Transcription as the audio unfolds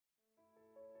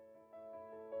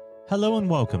Hello and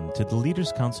welcome to the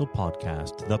Leaders Council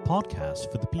podcast, the podcast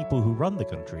for the people who run the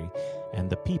country and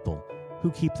the people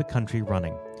who keep the country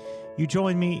running. You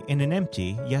join me in an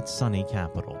empty yet sunny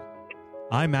capital.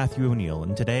 I'm Matthew O'Neill,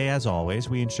 and today, as always,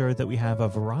 we ensure that we have a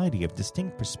variety of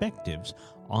distinct perspectives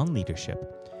on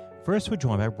leadership. First, we're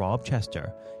joined by Rob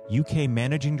Chester, UK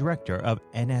Managing Director of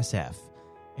NSF,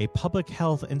 a public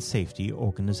health and safety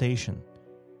organisation.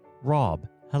 Rob,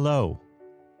 hello.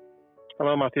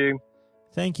 Hello, Matthew.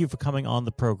 Thank you for coming on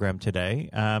the program today.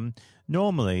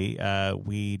 Normally,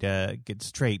 we'd get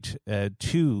straight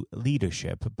to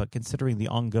leadership, but considering the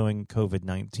ongoing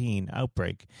COVID-19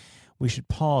 outbreak, we should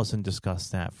pause and discuss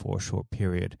that for a short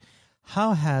period.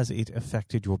 How has it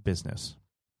affected your business?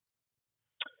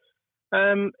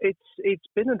 It's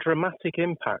been a dramatic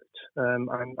impact.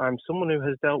 I'm someone who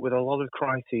has dealt with a lot of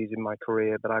crises in my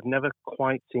career, but I've never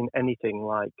quite seen anything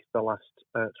like the last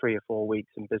 3 or 4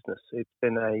 weeks in business. It's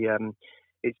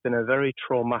been a very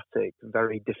traumatic,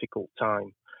 very difficult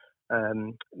time.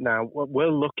 Now, we're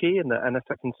lucky in that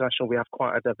NSF International, we have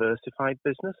quite a diversified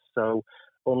business. So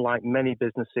unlike many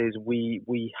businesses,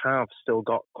 we have still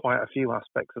got quite a few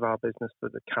aspects of our business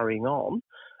that are carrying on.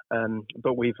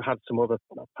 But we've had some other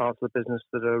parts of the business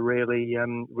that are really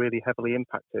heavily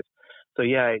impacted. So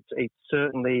yeah, it's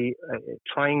certainly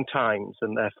trying times,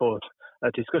 and therefore a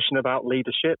discussion about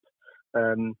leadership.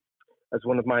 As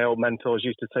one of my old mentors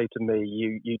used to say to me,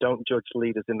 you don't judge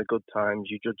leaders in the good times,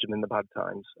 you judge them in the bad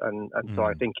times. And so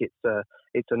I think it's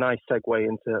a nice segue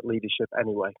into leadership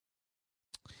anyway.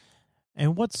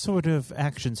 And what sort of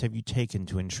actions have you taken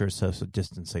to ensure social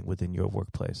distancing within your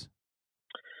workplace?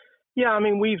 Yeah, I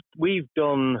mean, we've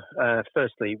done,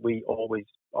 firstly, we always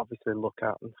obviously look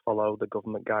at and follow the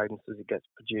government guidance as it gets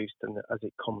produced and as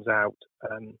it comes out.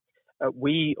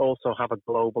 We also have a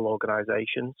global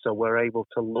organisation, so we're able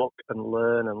to look and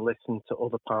learn and listen to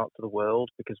other parts of the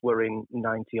world because we're in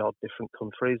 90-odd different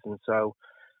countries. And so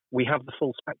we have the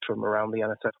full spectrum around the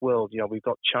NSF world. You know, we've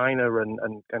got China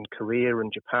and Korea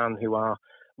and Japan who are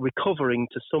recovering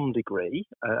to some degree,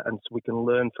 and so we can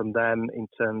learn from them in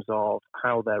terms of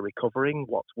how they're recovering,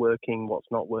 what's working,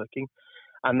 what's not working.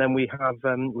 And then we have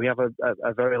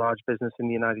a very large business in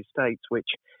the United States, which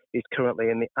is currently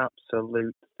in the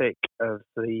absolute thick of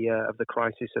the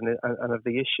crisis and of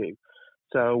the issue.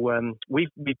 So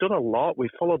we've done a lot. We've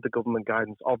followed the government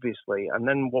guidance, obviously, and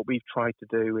then what we've tried to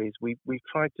do is we've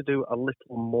tried to do a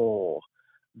little more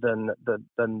than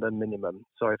the minimum.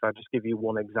 So if I just give you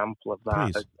one example of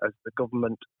that, as the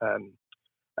government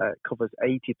covers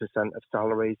 80% of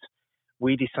salaries,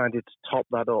 we decided to top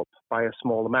that up by a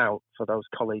small amount for those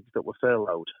colleagues that were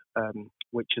furloughed,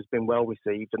 which has been well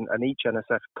received, and each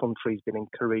NSF country has been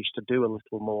encouraged to do a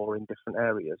little more in different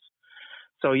areas.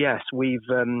 So yes, we've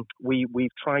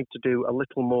tried to do a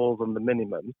little more than the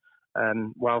minimum,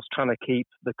 whilst trying to keep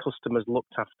the customers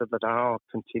looked after that are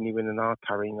continuing and are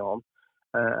carrying on.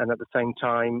 And at the same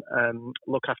time,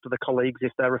 look after the colleagues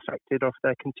if they're affected or if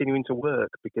they're continuing to work,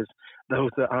 because those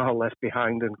that are left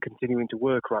behind and continuing to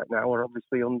work right now are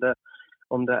obviously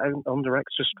under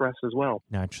extra stress as well.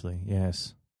 Naturally,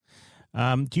 yes.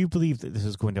 Do you believe that this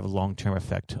is going to have a long-term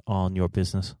effect on your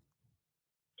business?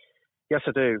 Yes,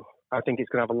 I do. I think it's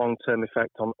going to have a long-term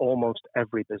effect on almost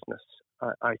every business.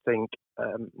 I think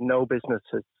no business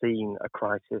has seen a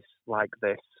crisis like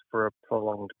this for a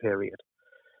prolonged period.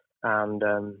 And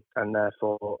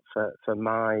therefore, for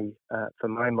my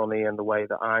money and the way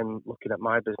that I'm looking at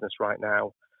my business right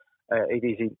now,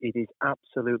 it is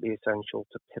absolutely essential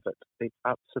to pivot. It's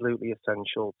absolutely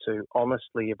essential to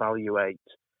honestly evaluate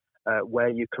where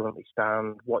you currently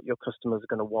stand, what your customers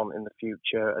are going to want in the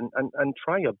future, and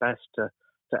try your best to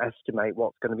estimate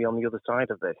what's going to be on the other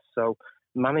side of this. So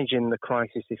managing the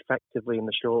crisis effectively in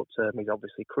the short term is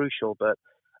obviously crucial, but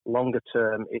longer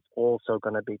term, it's also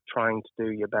going to be trying to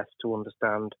do your best to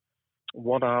understand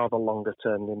what are the longer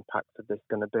term impacts of this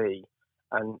going to be,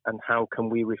 and how can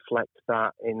we reflect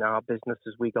that in our business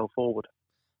as we go forward.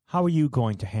 How are you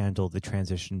going to handle the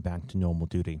transition back to normal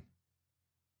duty?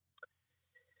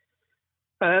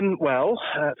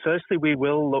 Firstly, we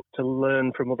will look to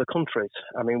learn from other countries.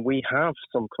 I mean, we have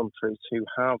some countries who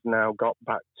have now got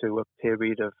back to a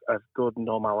period of good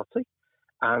normality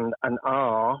and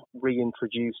are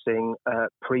reintroducing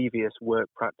previous work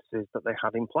practices that they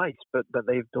had in place, but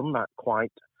they've done that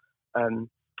quite in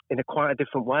a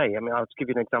different way. I mean, I'll just give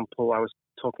you an example. I was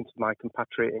talking to my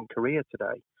compatriot in Korea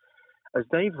today. As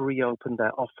they've reopened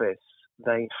their office,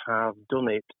 they have done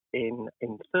it in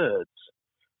thirds.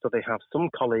 So they have some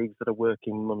colleagues that are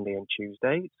working Monday and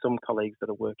Tuesday, some colleagues that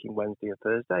are working Wednesday and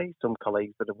Thursday, some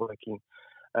colleagues that are working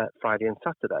Friday and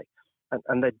Saturday.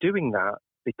 And they're doing that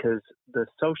because the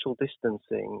social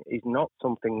distancing is not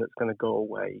something that's going to go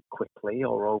away quickly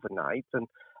or overnight,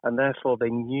 and therefore they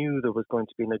knew there was going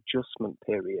to be an adjustment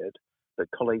period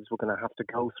that colleagues were going to have to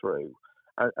go through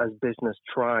as business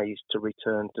tries to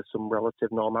return to some relative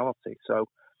normality. So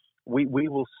we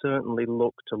will certainly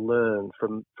look to learn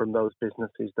from those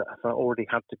businesses that have already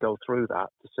had to go through that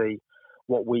to see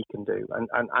what we can do.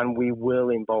 And we will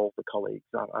involve the colleagues.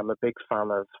 I'm a big fan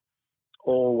of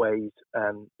always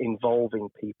involving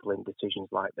people in decisions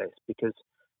like this, because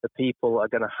the people are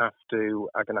going to have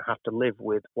to live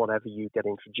with whatever you get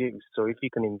introduced. So if you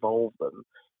can involve them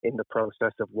in the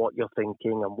process of what you're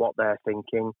thinking and what they're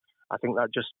thinking, I think that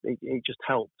it just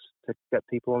helps to get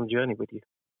people on the journey with you.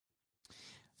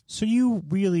 So you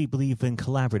really believe in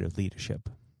collaborative leadership?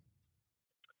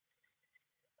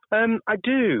 I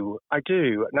do.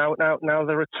 Now,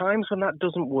 there are times when that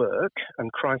doesn't work,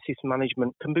 and crisis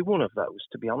management can be one of those,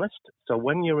 to be honest. So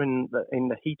when you're in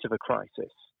the heat of a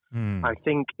crisis, I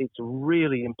think it's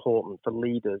really important for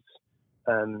leaders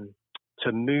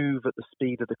to move at the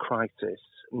speed of the crisis,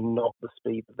 not the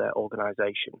speed of their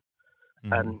organisation.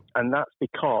 And that's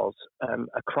because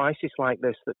a crisis like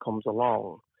this that comes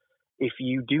along, if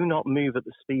you do not move at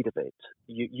the speed of it,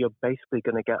 you're basically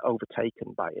going to get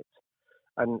overtaken by it.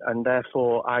 And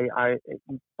therefore, I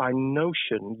by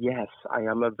notion, yes, I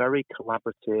am a very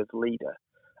collaborative leader.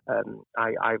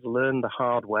 I've learned the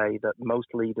hard way that most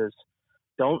leaders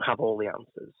don't have all the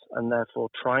answers, and therefore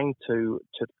trying to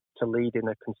lead in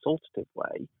a consultative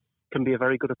way can be a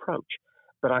very good approach.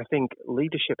 But I think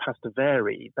leadership has to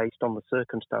vary based on the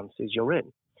circumstances you're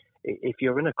in. If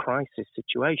you're in a crisis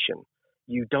situation,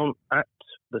 you don't act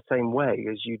the same way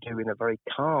as you do in a very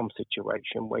calm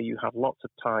situation where you have lots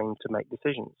of time to make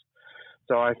decisions.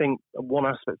 So I think one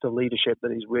aspect of leadership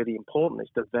that is really important is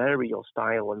to vary your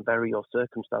style and vary your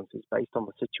circumstances based on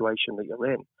the situation that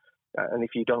you're in. And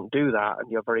if you don't do that and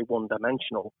you're very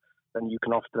one-dimensional, then you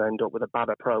can often end up with a bad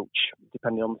approach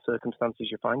depending on the circumstances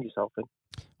you find yourself in.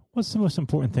 What's the most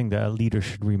important thing that a leader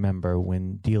should remember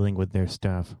when dealing with their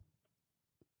staff?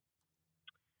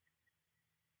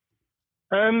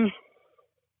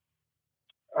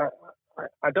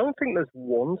 I don't think there's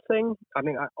one thing. I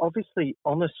mean, obviously,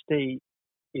 honesty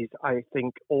is, I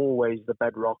think, always the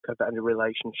bedrock of any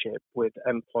relationship with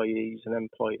employees and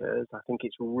employers. I think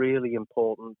it's really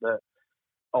important that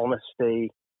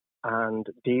honesty and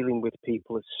dealing with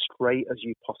people as straight as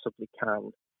you possibly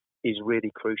can is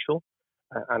really crucial.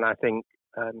 And I think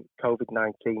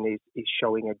COVID-19 is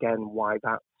showing again why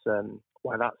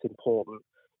that's important.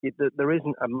 There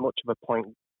isn't much of a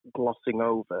point glossing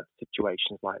over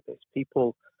situations like this.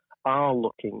 People are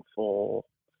looking for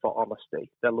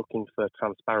honesty. They're looking for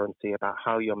transparency about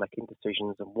how you're making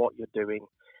decisions and what you're doing.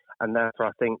 And therefore,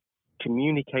 I think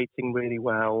communicating really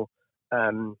well,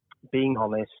 being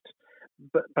honest.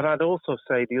 But I'd also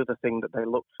say the other thing that they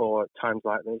look for at times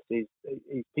like this is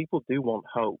people do want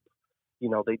hope. You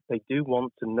know, they do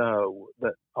want to know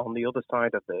that on the other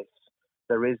side of this,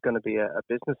 there is going to be a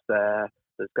business there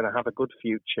that's going to have a good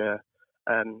future.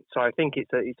 So I think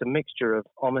it's a mixture of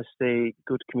honesty,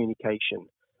 good communication,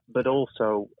 but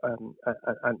also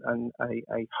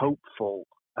a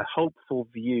hopeful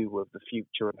view of the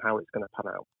future and how it's going to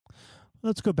pan out.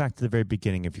 Let's go back to the very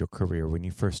beginning of your career when you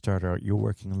first started out your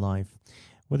working life.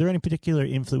 Were there any particular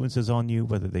influences on you,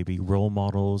 whether they be role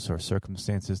models or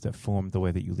circumstances that formed the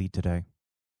way that you lead today?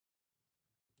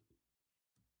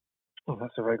 Oh,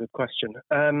 that's a very good question.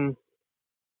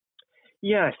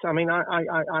 Yes, I mean,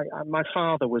 my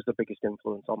father was the biggest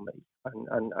influence on me,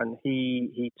 and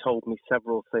he told me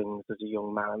several things as a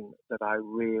young man that I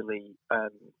really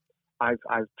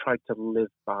I've tried to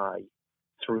live by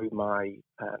through my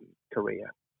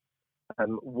career.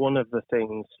 One of the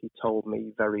things he told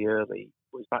me very early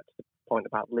was back to the point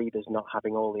about leaders not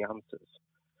having all the answers.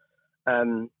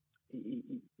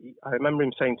 I remember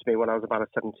him saying to me when I was about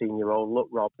a 17-year-old, look,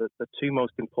 Rob, the two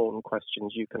most important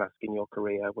questions you can ask in your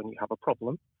career when you have a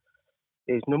problem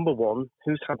is, number one,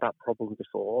 who's had that problem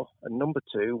before? And number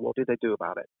two, what did they do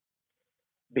about it?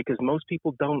 Because most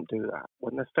people don't do that.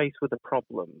 When they're faced with a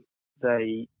problem,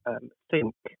 they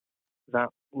think that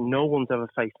no one's ever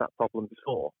faced that problem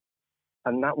before.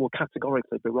 And that will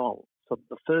categorically be wrong. So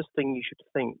the first thing you should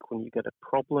think when you get a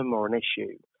problem or an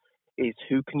issue is,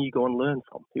 who can you go and learn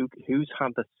from? Who's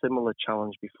had a similar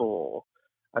challenge before,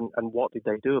 and what did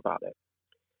they do about it?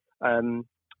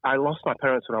 I lost my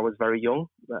parents when I was very young,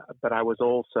 but I was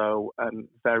also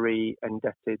very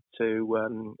indebted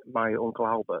to my Uncle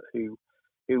Albert, who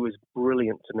was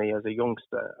brilliant to me as a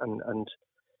youngster. And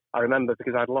I remember,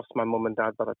 because I'd lost my mum and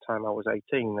dad by the time I was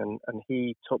 18, and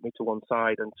he took me to one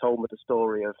side and told me the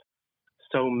story of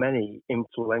so many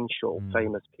influential,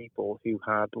 famous people who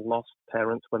had lost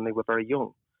parents when they were very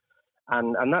young.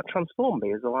 And that transformed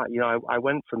me as a lot. I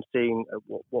went from seeing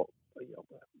what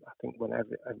I think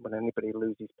when anybody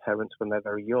loses parents when they're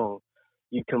very young,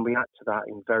 you can react to that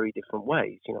in very different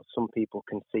ways. Some people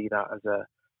can see that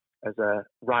as a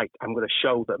right, I'm going to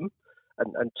show them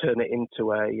and turn it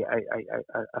into a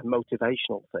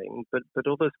motivational thing, but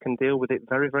others can deal with it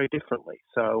very, very differently.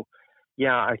 So,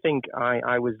 yeah, I think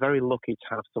I was very lucky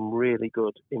to have some really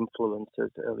good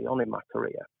influences early on in my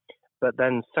career. But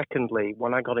then secondly,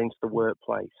 when I got into the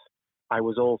workplace, I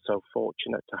was also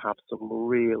fortunate to have some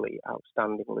really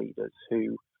outstanding leaders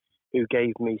who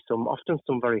gave me often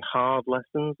some very hard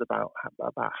lessons about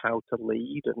how to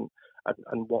lead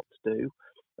and what to do,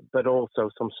 but also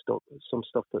some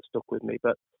stuff that stuck with me.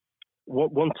 But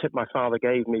one tip my father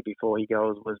gave me before he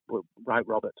goes was, right,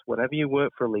 Robert, whenever you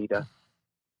work for a leader,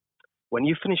 when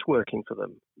you finish working for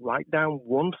them, write down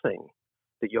one thing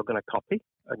that you're going to copy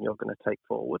and you're going to take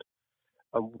forward,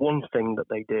 and one thing that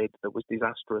they did that was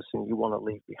disastrous and you want to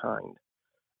leave behind.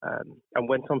 And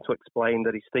went on to explain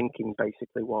that his thinking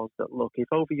basically was that, look, if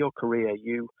over your career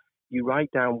you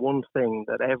write down one thing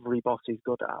that every boss is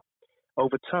good at,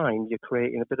 over time you're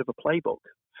creating a bit of a playbook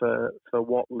for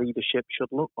what leadership should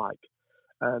look like.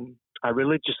 I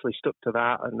religiously stuck to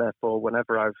that, and therefore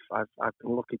whenever I've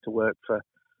been lucky to work for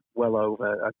well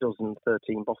over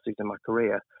 13 bosses in my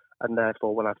career, and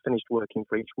therefore when I've finished working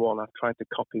for each one, I've tried to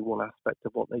copy one aspect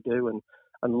of what they do, and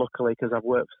luckily, because I've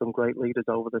worked for some great leaders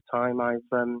over the time,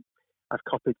 I've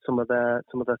copied some of their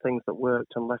things that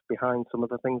worked and left behind some of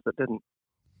the things that didn't.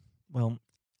 Well,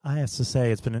 I have to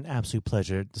say it's been an absolute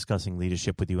pleasure discussing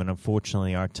leadership with you, and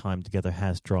unfortunately our time together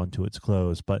has drawn to its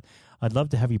close, but I'd love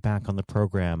to have you back on the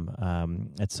program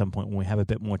at some point when we have a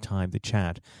bit more time to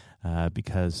chat,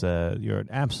 because you're an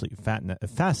absolutely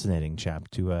fascinating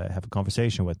chap to have a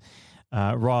conversation with.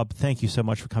 Rob, thank you so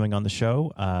much for coming on the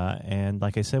show, and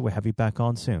like I said, we'll have you back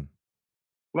on soon.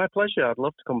 My pleasure. I'd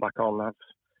love to come back on.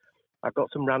 I've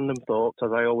got some random thoughts, as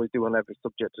I always do on every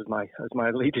subject, as my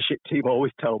leadership team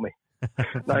always tell me.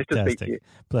 Nice to speak to you.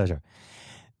 Pleasure.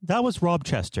 That was Rob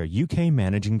Chester, UK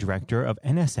Managing Director of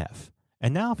NSF.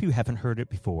 And now, if you haven't heard it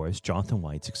before, is Jonathan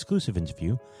White's exclusive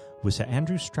interview with Sir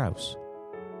Andrew Strauss.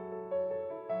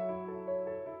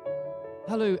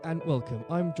 Hello and welcome.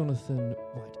 I'm Jonathan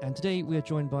White, and today we are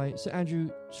joined by Sir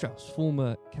Andrew Strauss,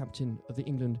 former captain of the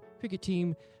England cricket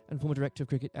team and former director of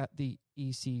cricket at the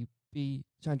ECB.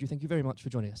 Sir Andrew, thank you very much for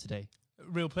joining us today.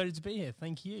 Real pleasure to be here.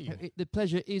 Thank you. The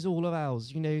pleasure is all of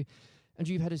ours. And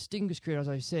you've had a distinguished career, as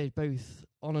I said, both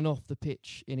on and off the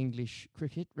pitch in English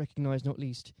cricket, recognised not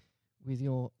least with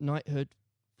your knighthood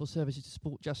for services to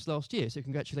sport just last year. So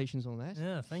congratulations on that.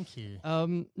 Yeah, thank you.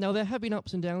 Now, there have been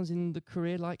ups and downs in the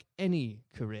career, like any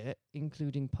career,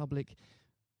 including public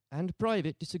and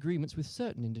private disagreements with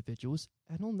certain individuals.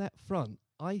 And on that front,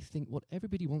 I think what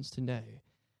everybody wants to know,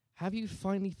 have you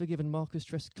finally forgiven Marcus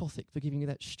Trescothick for giving you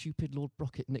that stupid Lord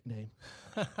Brocket nickname?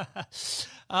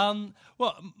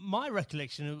 Well, my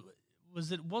recollection was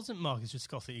that it wasn't Marcus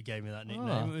Trescothick who gave me that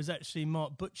nickname. It was actually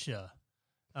Mark Butcher.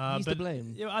 He's to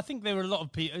blame. I think there were a lot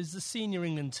of people. It was the senior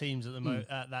England teams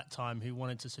at that time who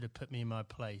wanted to sort of put me in my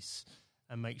place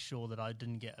and make sure that I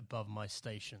didn't get above my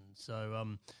station.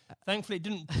 So thankfully it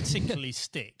didn't particularly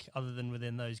stick other than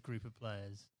within those group of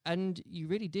players. And you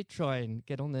really did try and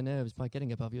get on their nerves by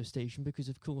getting above your station because,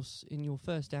 of course, in your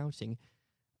first outing,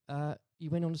 you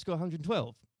went on to score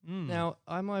 112. Now,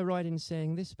 am I right in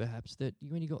saying this, perhaps, that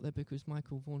you only got there because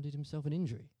Michael Vaughan did himself an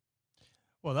injury?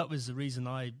 Well, that was the reason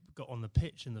I got on the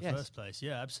pitch in the first place.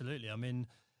 Yeah, absolutely. I mean,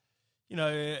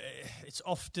 it's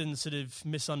often sort of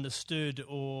misunderstood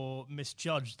or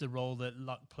misjudged the role that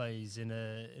luck plays in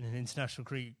an international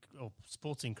cricket or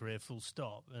sporting career, full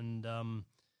stop. And,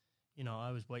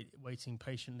 I was waiting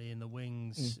patiently in the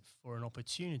wings for an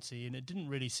opportunity, and it didn't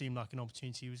really seem like an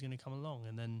opportunity was going to come along.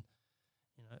 And then,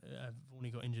 I've only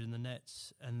got injured in the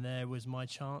nets, and there was my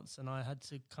chance, and I had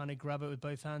to kind of grab it with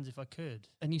both hands if I could.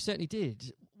 And you certainly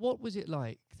did. What was it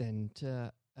like then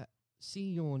to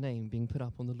see your name being put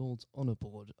up on the Lord's Honour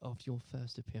Board after your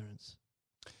first appearance?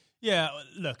 Yeah,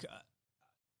 look,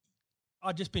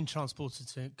 I'd just been transported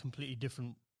to a completely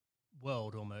different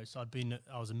world almost. I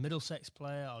was a Middlesex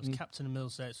player, I was captain of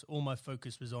Middlesex, all my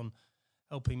focus was on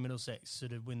helping Middlesex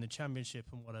sort of win the championship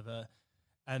and whatever.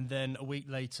 And then a week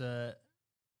later,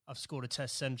 I've scored a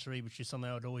test century, which is something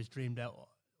I'd always dreamed out,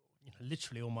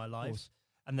 literally all my life.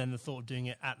 And then the thought of doing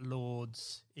it at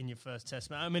Lord's in your first test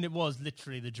match. I mean, it was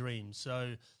literally the dream.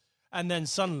 So, and then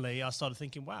suddenly I started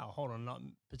thinking, wow, hold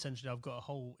on, potentially I've got a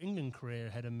whole England career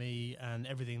ahead of me and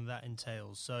everything that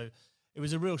entails. So it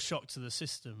was a real shock to the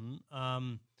system.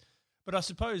 But I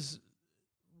suppose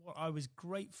what I was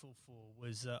grateful for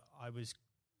was that I was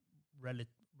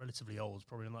relatively old,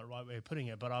 probably not the right way of putting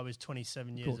it, but I was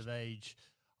 27 years of age.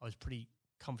 I was pretty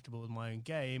comfortable with my own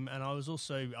game, and I was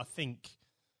also, I think,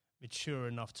 mature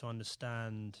enough to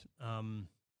understand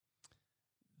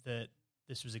that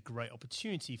this was a great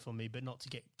opportunity for me, but not to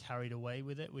get carried away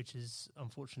with it, which is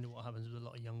unfortunately what happens with a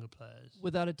lot of younger players.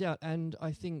 Without a doubt. And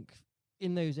I think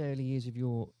in those early years of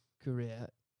your career,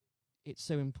 it's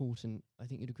so important, I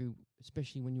think you'd agree,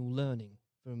 especially when you're learning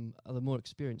from other more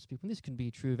experienced people. And this can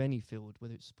be true of any field,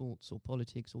 whether it's sports or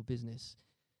politics or business,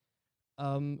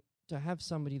 to have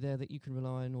somebody there that you can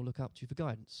rely on or look up to for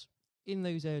guidance. In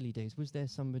those early days, was there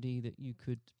somebody that you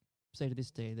could say to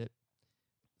this day that,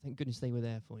 thank goodness they were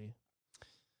there for you?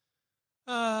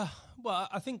 Well,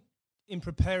 I think in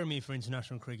preparing me for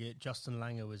international cricket, Justin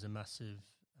Langer was a massive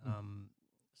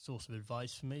source of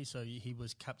advice for me. So he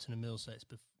was captain of Middlesex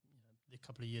a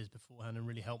couple of years beforehand and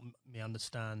really helped me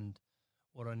understand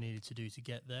what I needed to do to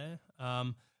get there.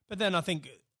 But then I think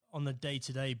on the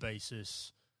day-to-day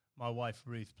basis, my wife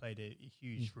Ruth played a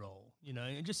huge role,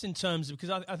 just in terms of,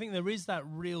 because I think there is that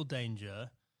real danger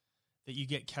that you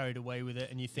get carried away with it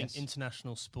and you think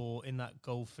international sport in that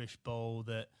goldfish bowl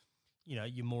that,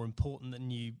 you're more important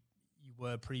than you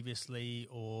were previously,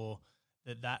 or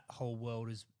that whole world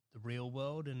is the real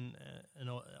world. And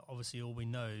obviously all we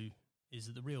know is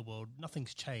that the real world,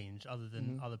 nothing's changed other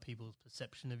than other people's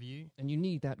perception of you. And you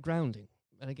need that grounding.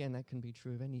 And again, that can be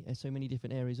true of so many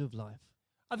different areas of life.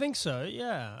 I think so,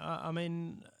 yeah. I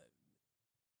mean,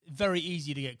 very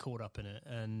easy to get caught up in it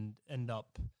and end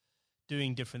up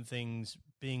doing different things,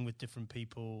 being with different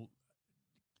people,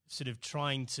 sort of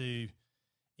trying to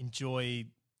enjoy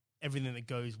everything that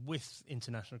goes with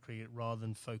international cricket rather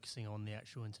than focusing on the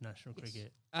actual international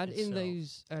cricket. And itself. In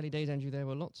those early days, Andrew, there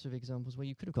were lots of examples where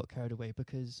you could have got carried away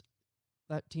because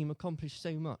that team accomplished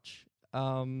so much.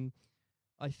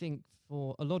 I think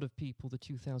for a lot of people, the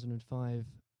 2005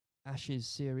 Ashes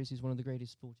series is one of the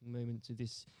greatest sporting moments of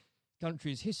this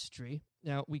country's history.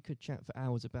 Now, we could chat for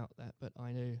hours about that, but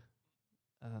I know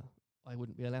I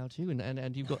wouldn't be allowed to,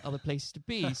 and you've got other places to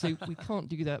be, so we can't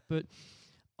do that. But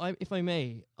if I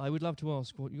may, I would love to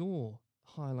ask what your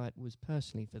highlight was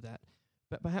personally for that,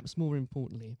 but perhaps more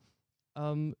importantly,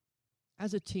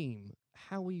 as a team,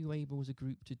 how were you able as a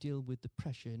group to deal with the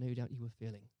pressure no doubt you were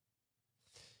feeling?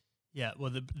 Yeah, well,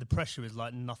 the pressure is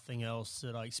like nothing else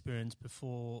that I experienced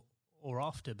before or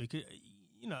after, because,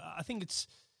 I think it's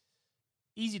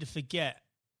easy to forget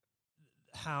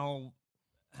how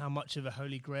much of a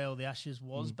holy grail the Ashes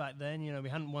was back then. We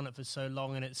hadn't won it for so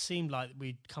long, and it seemed like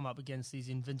we'd come up against these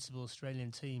invincible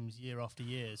Australian teams year after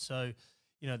year. So,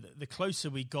 the closer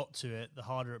we got to it, the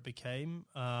harder it became.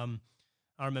 I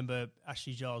remember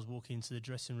Ashley Giles walking into the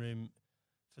dressing room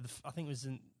for I think it was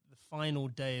in the final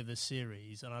day of the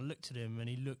series, and I looked at him and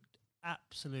he looked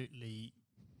absolutely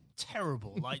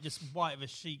terrible, like just white of a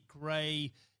sheet,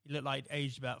 grey. He looked like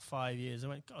aged about 5 years. I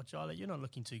went, God, Charlie, you're not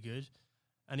looking too good.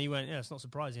 And he went, yeah, it's not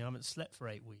surprising. I haven't slept for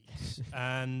 8 weeks.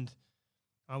 And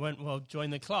I went, well, join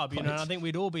the club. And I think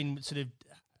we'd all been sort of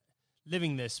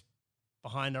living this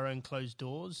behind our own closed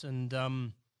doors. And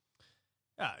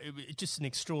it's just an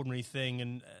extraordinary thing.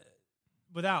 And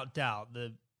without doubt,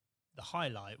 the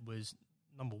highlight was,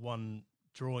 number one,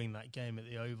 drawing that game at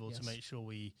the Oval to make sure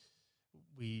we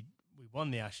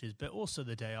won the Ashes, but also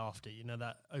the day after,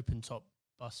 that open-top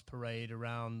bus parade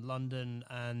around London,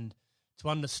 and to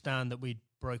understand that we'd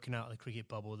broken out of the cricket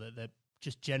bubble, that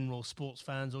just general sports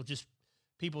fans or just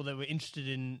people that were interested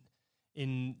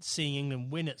in seeing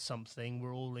England win at something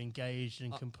were all engaged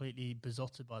and completely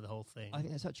besotted by the whole thing. I think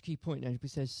that's such a key point, now,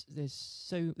 because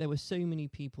there were so many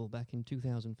people back in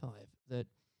 2005 that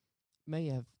may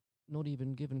have not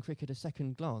even given cricket a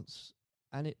second glance,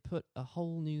 and it put a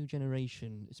whole new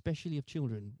generation, especially of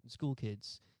children, school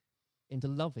kids, into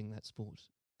loving that sport.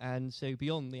 And so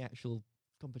beyond the actual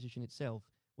competition itself,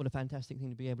 what a fantastic thing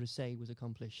to be able to say was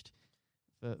accomplished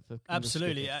for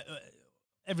absolutely.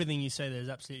 Everything you say there is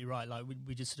absolutely right. Like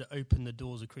we just sort of opened the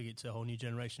doors of cricket to a whole new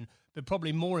generation. But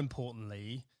probably more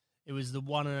importantly, it was the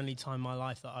one and only time in my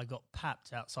life that I got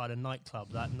papped outside a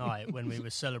nightclub that night when we were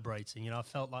celebrating. I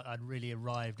felt like I'd really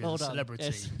arrived as a celebrity.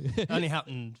 Yes. It only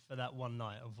happened for that one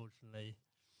night, unfortunately.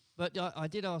 But I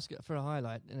did ask for a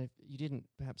highlight, and if you didn't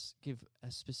perhaps give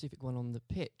a specific one on the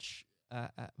pitch,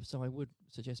 so I would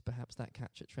suggest perhaps that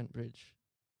catch at Trent Bridge.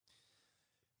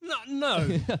 No.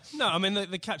 I mean,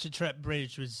 the catch at Trent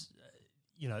Bridge was,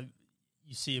 you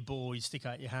see a ball, you stick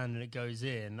out your hand and it goes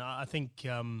in. I think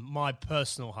my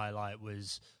personal highlight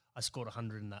was I scored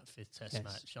 100 in that fifth test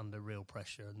match under real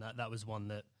pressure, and that was one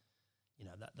that,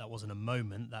 that wasn't a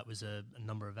moment. That was a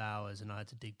number of hours, and I had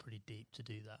to dig pretty deep to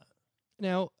do that.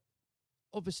 Now,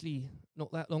 obviously,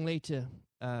 not that long later,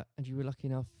 and you were lucky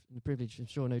enough and privileged, I'm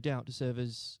sure, no doubt, to serve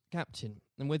as captain.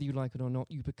 And whether you like it or not,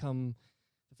 you become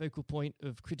the focal point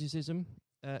of criticism.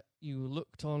 You were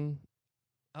looked on,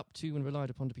 up to, and relied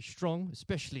upon to be strong,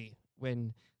 especially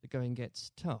when the going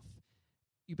gets tough.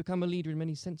 You become a leader in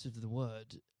many senses of the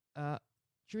word.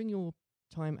 During your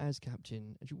time as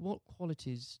captain, what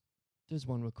qualities does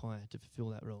one require to fulfill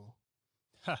that role?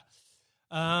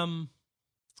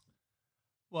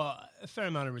 Well, a fair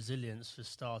amount of resilience for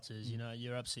starters.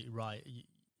 You're absolutely right.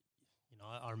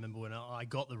 I remember when I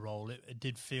got the role, it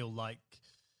did feel like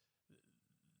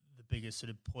the biggest sort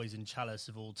of poison chalice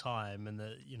of all time, and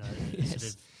Yes. sort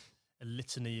of a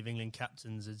litany of England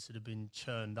captains had sort of been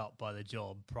churned up by the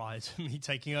job prior to me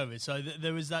taking over. So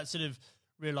there was that sort of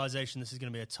realization this is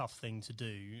going to be a tough thing to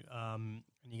do, and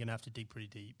you're going to have to dig pretty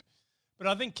deep. But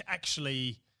I think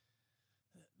actually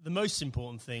the most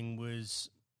important thing was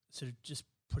sort of just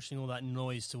pushing all that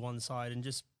noise to one side and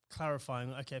just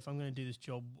clarifying, okay, if I'm going to do this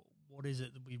job, what is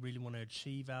it that we really want to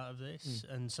achieve out of this?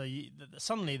 And so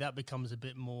suddenly that becomes a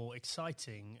bit more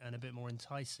exciting and a bit more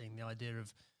enticing, the idea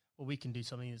of, well, we can do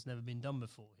something that's never been done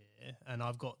before here, and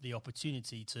I've got the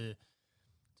opportunity to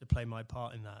play my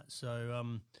part in that.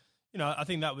 So, I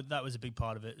think that was a big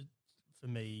part of it for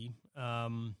me. I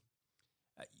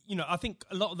think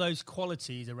a lot of those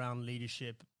qualities around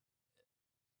leadership,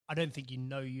 I don't think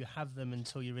you have them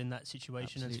until you're in that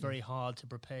situation. Absolutely. It's very hard to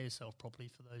prepare yourself properly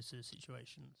for those sort of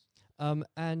situations.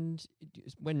 And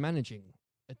when managing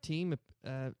a team,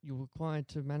 you're required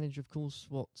to manage, of course,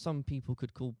 what some people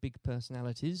could call big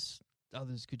personalities.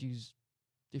 Others could use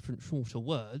different, shorter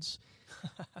words.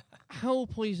 How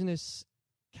poisonous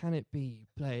can it be,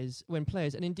 when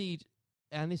players, and indeed,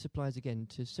 and this applies again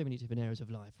to so many different areas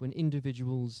of life, when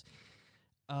individuals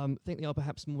think they are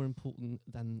perhaps more important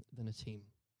than a team?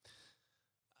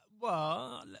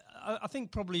 Well, I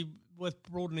think probably worth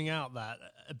broadening out that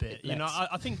a bit.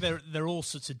 I think there are all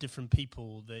sorts of different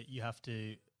people that you have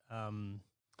to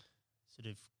sort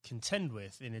of contend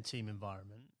with in a team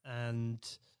environment, and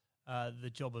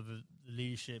the job of the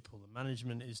leadership or the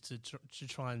management is to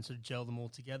try and sort of gel them all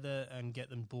together and get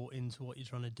them bought into what you're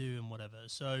trying to do and whatever.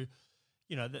 So,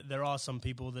 there are some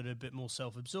people that are a bit more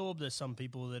self-absorbed. There's some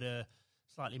people that are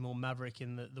slightly more maverick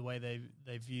in the way they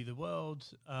view the world.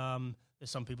 There's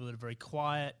some people that are very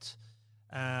quiet.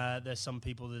 There's some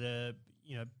people that are,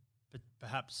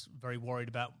 perhaps very worried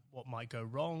about what might go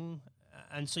wrong.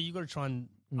 And so you've got to try and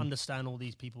understand all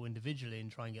these people individually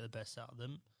and try and get the best out of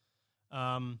them.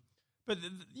 But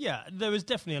there was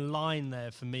definitely a line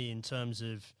there for me in terms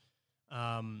of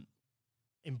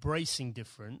embracing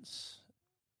difference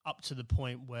up to the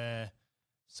point where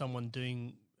someone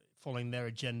following their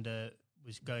agenda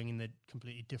was going in a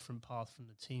completely different path from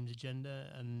the team's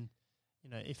agenda. And,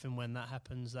 if and when that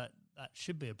happens, that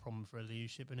should be a problem for a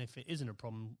leadership. And if it isn't a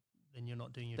problem, then you're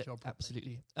not doing your job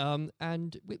properly. Absolutely.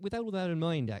 And with all that in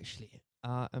mind, actually,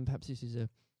 and perhaps this is a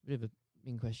bit of a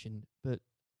mean question, but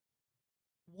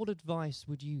what advice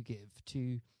would you give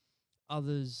to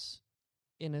others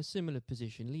in a similar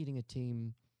position, leading a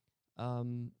team,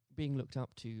 being looked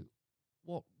up to?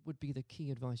 What would be the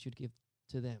key advice you'd give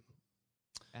to them,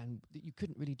 and that you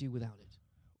couldn't really do without it?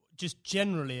 Just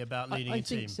generally about leading a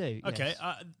team? I think so, yes. Okay,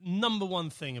 number one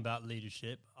thing about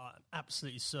leadership, I'm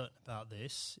absolutely certain about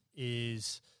this,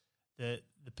 is that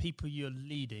the people you're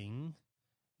leading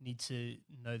need to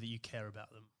know that you care about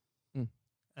them.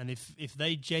 And if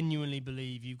they genuinely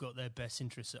believe you've got their best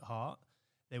interests at heart,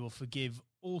 they will forgive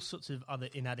all sorts of other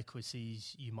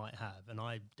inadequacies you might have, and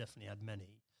I definitely had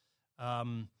many.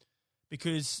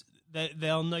 Because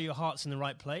they'll know your heart's in the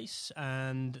right place,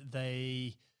 and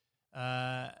they'll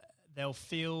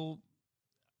feel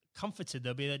comforted.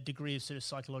 There'll be a degree of sort of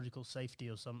psychological safety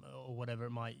or whatever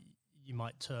you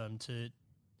might term to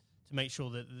make sure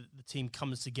that the team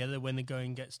comes together when the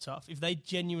going gets tough. If they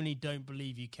genuinely don't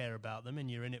believe you care about them and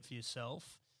you're in it for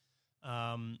yourself,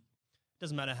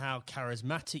 doesn't matter how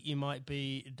charismatic you might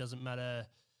be. It doesn't matter,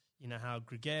 how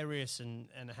gregarious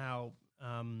and how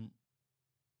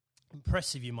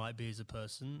impressive you might be as a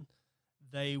person.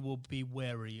 They will be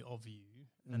wary of you,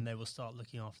 and they will start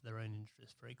looking after their own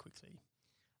interests very quickly.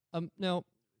 Now,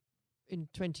 in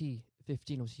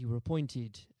 2015, obviously, you were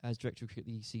appointed as Director of Cricket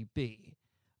at the ECB.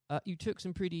 You took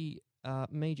some pretty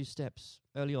major steps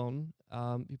early on.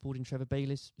 You brought in Trevor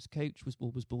Bayliss as coach, was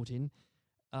brought in.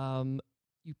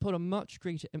 You put a much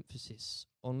greater emphasis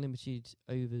on limited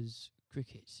overs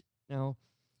cricket. Now,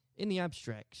 in the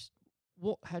abstract,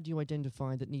 what had you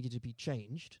identified that needed to be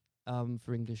changed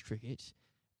for English cricket?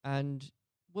 And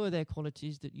were there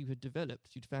qualities that you had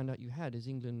developed, you'd found out you had as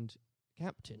England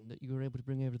captain, that you were able to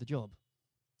bring over the job?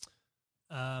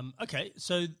 Okay,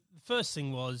 so the first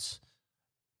thing was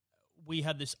we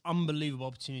had this unbelievable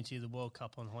opportunity of the World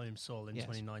Cup on home soil in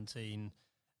 2019.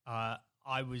 I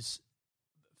was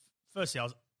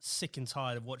sick and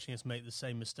tired of watching us make the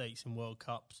same mistakes in World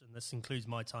Cups, and this includes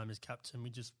my time as captain. We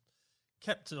just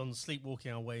kept on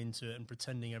sleepwalking our way into it and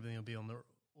pretending everything would be all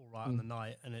right on the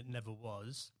night, and it never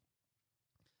was.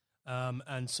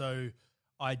 And so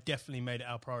I definitely made it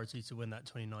our priority to win that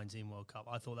 2019 World Cup.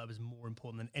 I thought that was more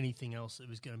important than anything else that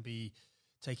was going to be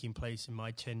taking place in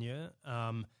my tenure.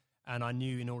 And I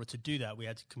knew in order to do that, we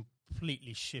had to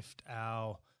completely shift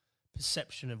our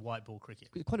perception of white ball cricket.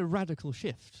 Quite a radical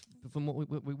shift from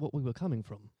what we were coming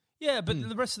from. Yeah, but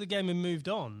the rest of the game had moved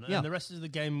on. And the rest of the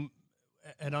game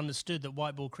had understood that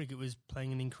white ball cricket was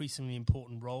playing an increasingly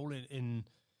important role in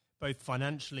both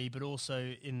financially, but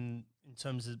also in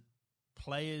terms of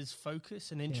players'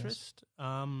 focus and interest. Yes.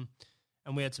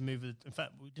 And we had to move. In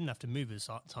fact, we didn't have to move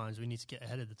at times. We need to get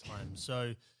ahead of the time.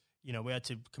 So, we had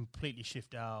to completely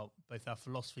shift both our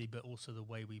philosophy, but also the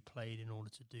way we played in order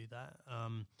to do that.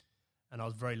 And I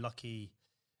was very lucky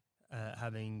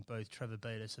having both Trevor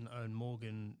Bayliss and Owen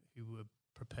Morgan, who were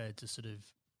prepared to sort of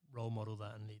role model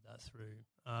that and lead that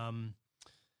through.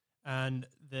 And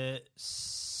the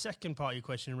second part of your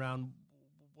question around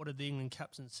what had the England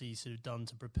captaincy sort of done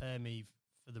to prepare me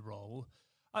for the role,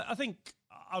 I think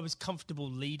I was comfortable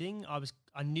leading.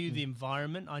 I knew the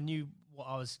environment. I knew what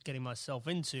I was getting myself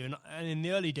into. And in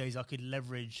the early days, I could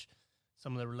leverage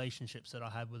some of the relationships that I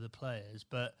had with the players.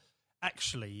 But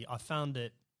actually, I found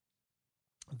it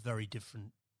a very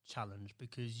different challenge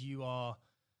because you are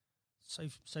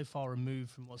so far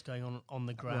removed from what's going on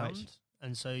the ground. Right.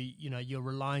 And so, you're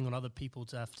relying on other people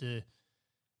to have to,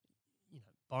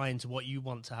 buy into what you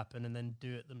want to happen and then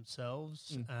do it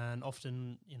themselves. And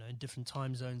often, in different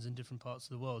time zones in different parts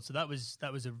of the world. So that was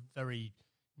a very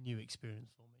new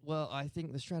experience for me. Well, I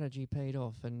think the strategy paid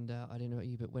off. And I don't know about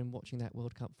you, but when watching that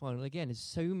World Cup final, again, as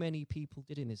so many people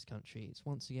did in this country, it's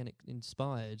once again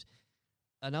inspired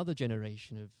another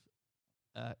generation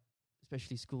of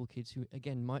especially school kids who,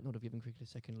 again, might not have given cricket a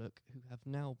second look, who have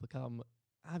now become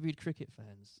avid cricket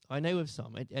fans. I know of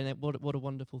some, and what a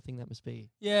wonderful thing that must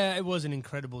be. Yeah, it was an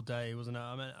incredible day, wasn't it?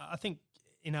 I mean, I think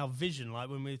in our vision, like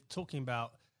when we're talking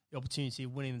about the opportunity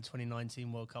of winning the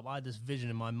 2019 World Cup, I had this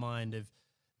vision in my mind of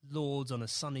Lords on a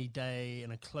sunny day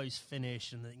and a close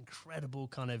finish and the incredible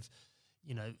kind of,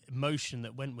 emotion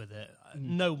that went with it.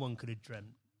 No one could have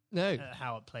dreamt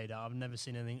how it played out. I've never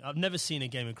seen anything. I've never seen a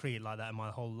game of cricket like that in my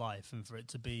whole life, and for it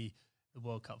to be the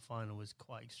World Cup final was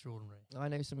quite extraordinary. I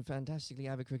know some fantastically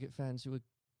avid cricket fans who were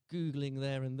Googling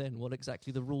there and then what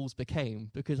exactly the rules became,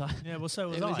 because so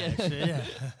was I, actually, yeah.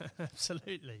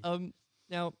 Absolutely.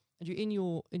 Now, Andrew, in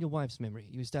your wife's memory,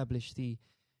 you established the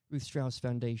Ruth Strauss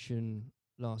Foundation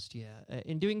last year.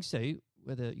 In doing so,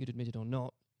 whether you'd admit it or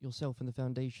not, yourself and the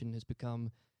foundation has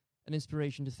become an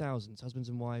inspiration to thousands, husbands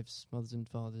and wives, mothers and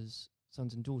fathers,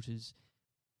 sons and daughters.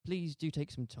 Please do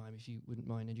take some time, if you wouldn't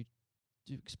mind, Andrew,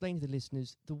 to explain to the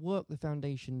listeners the work the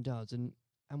foundation does and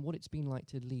what it's been like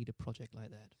to lead a project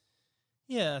like that.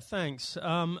 Yeah, thanks.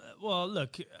 Well,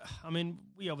 look, I mean,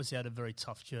 we obviously had a very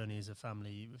tough journey as a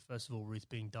family. First of all, Ruth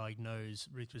being diagnosed.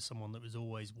 Ruth was someone that was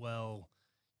always well.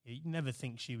 You'd never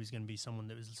think she was going to be someone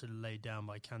that was sort of laid down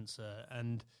by cancer.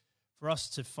 And for us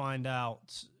to find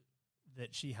out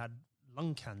that she had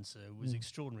lung cancer was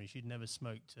extraordinary. She'd never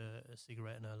smoked a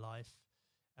cigarette in her life.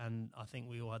 And I think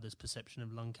we all had this perception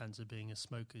of lung cancer being a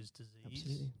smoker's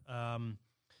disease. Absolutely.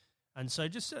 And so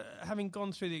just having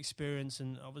gone through the experience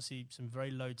and obviously some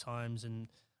very low times and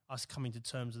us coming to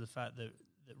terms with the fact that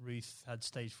Ruth had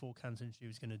stage 4 cancer and she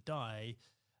was going to die,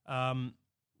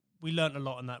 we learnt a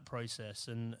lot in that process.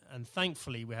 And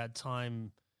thankfully we had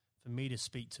time for me to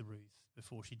speak to Ruth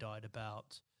before she died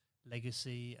about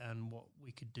legacy and what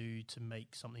we could do to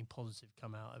make something positive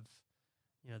come out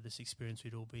of this experience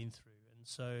we'd all been through. And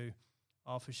so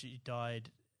after she died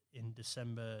in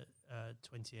December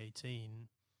 2018,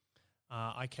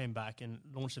 I came back and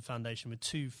launched the foundation with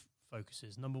two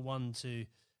focuses. Number one, to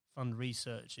fund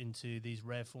research into these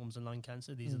rare forms of lung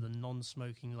cancer. These are the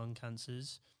non-smoking lung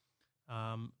cancers.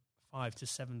 5,000 to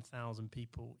 7,000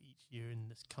 people each year in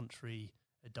this country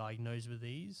are diagnosed with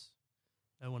these.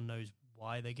 No one knows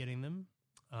why they're getting them,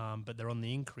 but they're on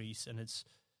the increase, and it's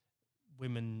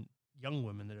young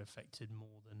women that are affected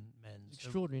more than men.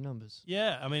 Extraordinary numbers.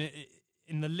 Yeah, I mean,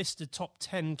 in the list of top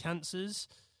 10 cancers,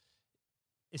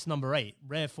 it's number 8.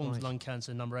 Rare forms of lung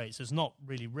cancer, number 8. So it's not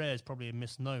really rare. It's probably a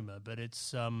misnomer, but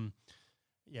it's,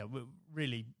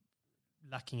 really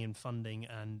lacking in funding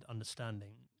and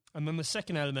understanding. And then the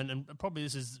second element, and probably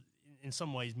this is in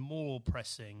some ways more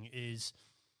pressing, is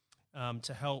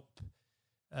to help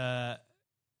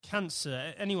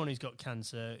cancer, anyone who's got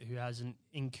cancer who has an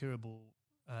incurable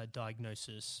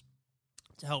diagnosis,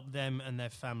 to help them and their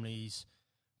families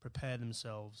prepare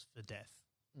themselves for death.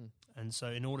 And so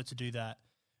in order to do that,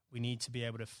 we need to be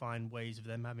able to find ways of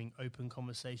them having open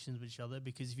conversations with each other,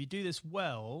 because if you do this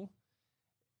well,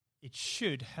 it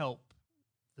should help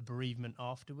the bereavement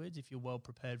afterwards if you're well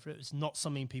prepared for it. It's not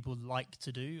something people like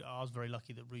to do. I was very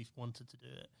lucky that Ruth wanted to do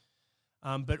it.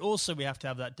 But also we have to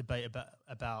have that debate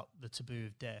about the taboo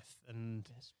of death and,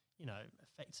 you know,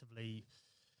 effectively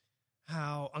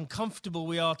how uncomfortable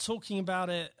we are talking about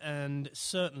it, and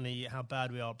certainly how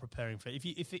bad we are preparing for it.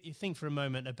 If you think for a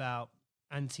moment about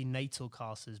antenatal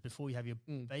classes before you have your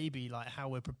baby, like how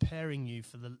we're preparing you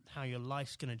for how your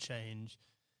life's going to change,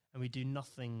 and we do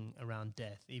nothing around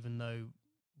death, even though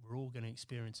we're all going to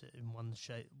experience it in one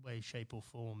way, shape or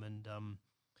form. And,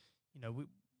 you know,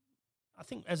 I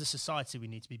think as a society we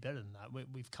need to be better than that.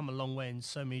 We've come a long way in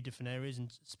so many different areas,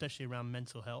 and especially around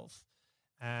mental health,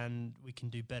 and we can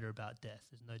do better about death.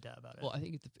 There's no doubt about it. Well, I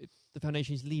think the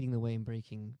foundation is leading the way in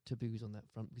breaking taboos on that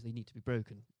front, because they need to be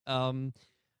broken.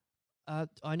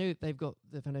 I know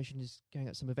the foundation is going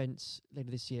out some events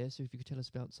later this year, so if you could tell us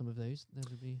about some of those, that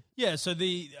would be... Yeah, so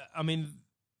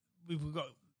we've got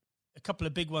a couple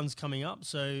of big ones coming up.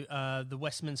 So the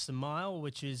Westminster Mile,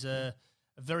 which is a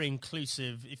very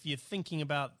inclusive, if you're think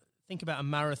about a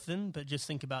marathon, but just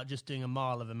think about just doing a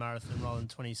mile of a marathon rather than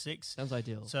 26. Sounds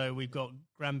ideal. So we've got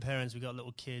grandparents, we've got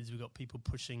little kids, we've got people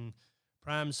pushing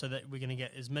prams, so that we're going to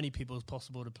get as many people as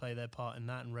possible to play their part in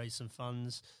that and raise some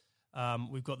funds.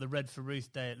 We've got the Red for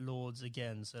Ruth Day at Lord's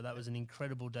again, so that was an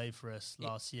incredible day for us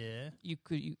last year.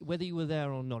 Whether you were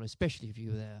there or not, especially if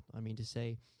you were there, I mean to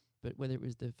say, but whether it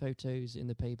was the photos in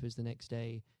the papers the next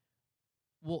day,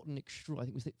 what an I think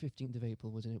it was the 15th of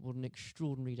April, wasn't it? What an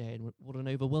extraordinary day, and what an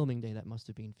overwhelming day that must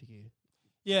have been for you.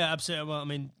 Yeah, absolutely. Well, I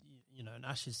mean, you know, an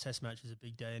Ashes Test match is a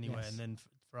big day anyway, and then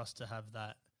for us to have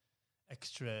that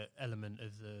extra element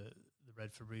of the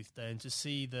Red for Ruth Day, and to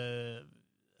see the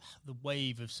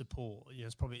wave of support, you know,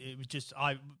 it was just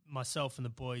myself and the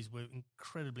boys were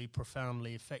incredibly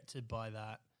profoundly affected by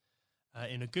that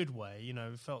in a good way. You know,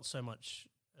 we felt so much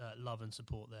love and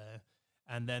support there.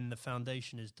 And then the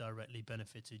foundation is directly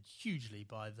benefited hugely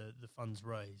by the funds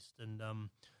raised. And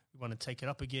we want to take it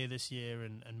up a gear this year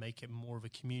and make it more of a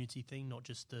community thing, not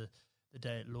just the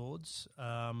day at Lord's.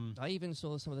 I even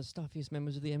saw some of the stuffiest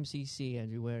members of the MCC,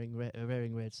 Andrew, wearing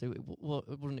red. So what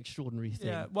an extraordinary thing.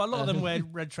 Yeah, well, a lot of them wear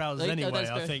red trousers anyway,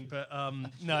 I think. But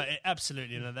no,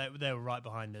 absolutely. You know, they were right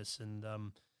behind us. And,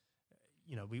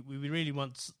 you know, we really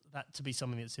want that to be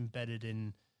something that's embedded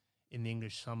in the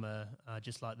English summer,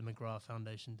 just like the McGrath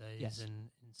Foundation Day is in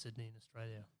Sydney in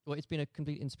Australia. Well, it's been a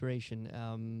complete inspiration,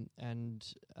 and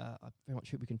I very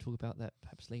much hope we can talk about that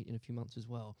perhaps late in a few months as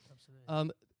well.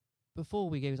 Absolutely. Before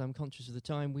we go, as I'm conscious of the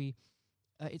time,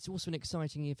 it's also an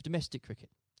exciting year for domestic cricket,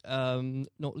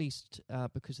 not least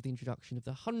because of the introduction of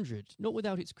the 100, not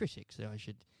without its critics,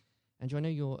 Andrew, I know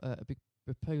you're a big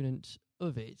proponent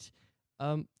of it.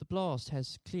 The Blast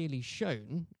has clearly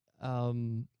shown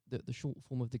that the short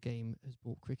form of the game has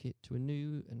brought cricket to a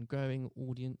new and growing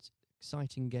audience,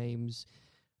 exciting games.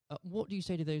 What do you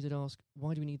say to those that ask,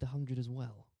 why do we need the 100 as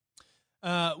well?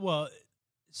 Well,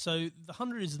 so the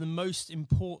 100 is the most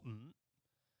important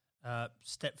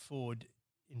step forward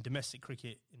in domestic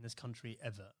cricket in this country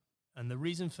ever. And the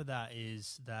reason for that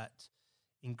is that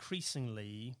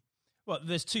increasingly, well,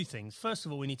 there's two things. First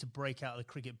of all, we need to break out of the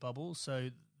cricket bubble. So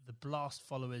the Blast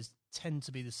followers tend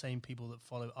to be the same people that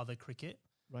follow other cricket.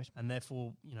 Right. And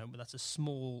therefore, you know, that's a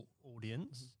small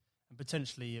audience and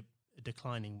potentially a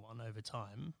declining one over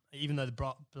time, even though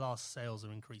the Blast sales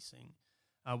are increasing.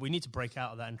 We need to break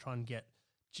out of that and try and get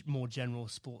more general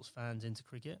sports fans into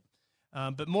cricket.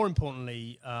 But more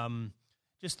importantly,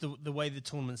 just the way the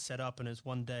tournament's set up, and it's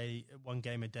one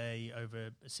game a day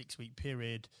over a 6-week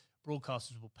period,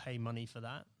 broadcasters will pay money for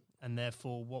that. And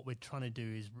therefore, what we're trying to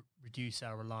do is reduce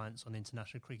our reliance on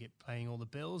international cricket paying all the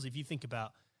bills. If you think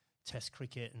about Test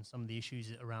cricket and some of the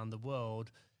issues around the world,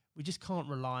 we just can't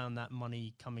rely on that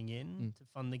money coming in to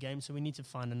fund the game. So we need to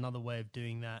find another way of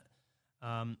doing that.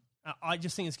 I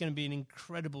just think it's going to be an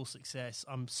incredible success.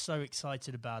 I'm so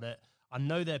excited about it. I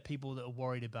know there are people that are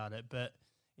worried about it, but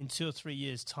in 2 or 3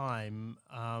 years' time,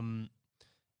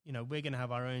 you know, we're going to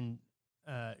have our own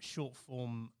short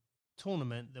form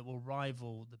tournament that will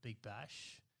rival the Big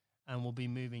Bash, and we'll be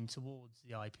moving towards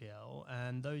the IPL.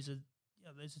 And those are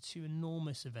two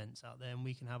enormous events out there, and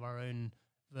we can have our own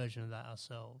version of that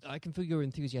ourselves. I can feel your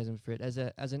enthusiasm for it. As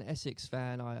an Essex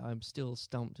fan, I'm still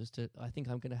stumped as to. I think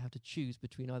I'm going to have to choose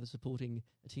between either supporting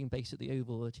a team based at the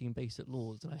Oval or a team based at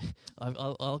Lords.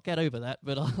 I'll get over that,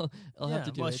 but I'll have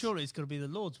to do it. Well, surely it's got to be the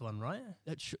Lords one, right?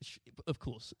 Of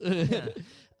course. Yeah.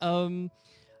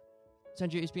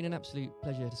 Sanju, it's been an absolute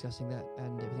pleasure discussing that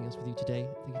and everything else with you today.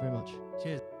 Thank you very much.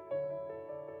 Cheers.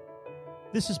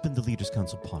 This has been the Leaders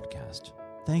Council podcast.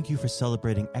 Thank you for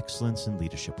celebrating excellence in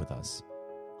leadership with us.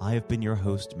 I have been your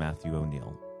host, Matthew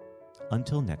O'Neill.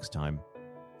 Until next time,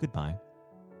 goodbye.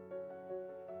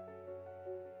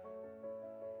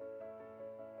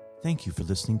 Thank you for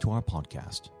listening to our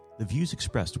podcast. The views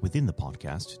expressed within the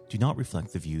podcast do not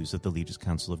reflect the views of the Leaders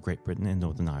Council of Great Britain and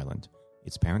Northern Ireland,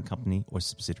 its parent company or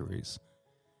subsidiaries,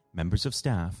 members of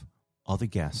staff, other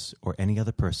guests, or any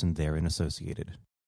other person therein associated.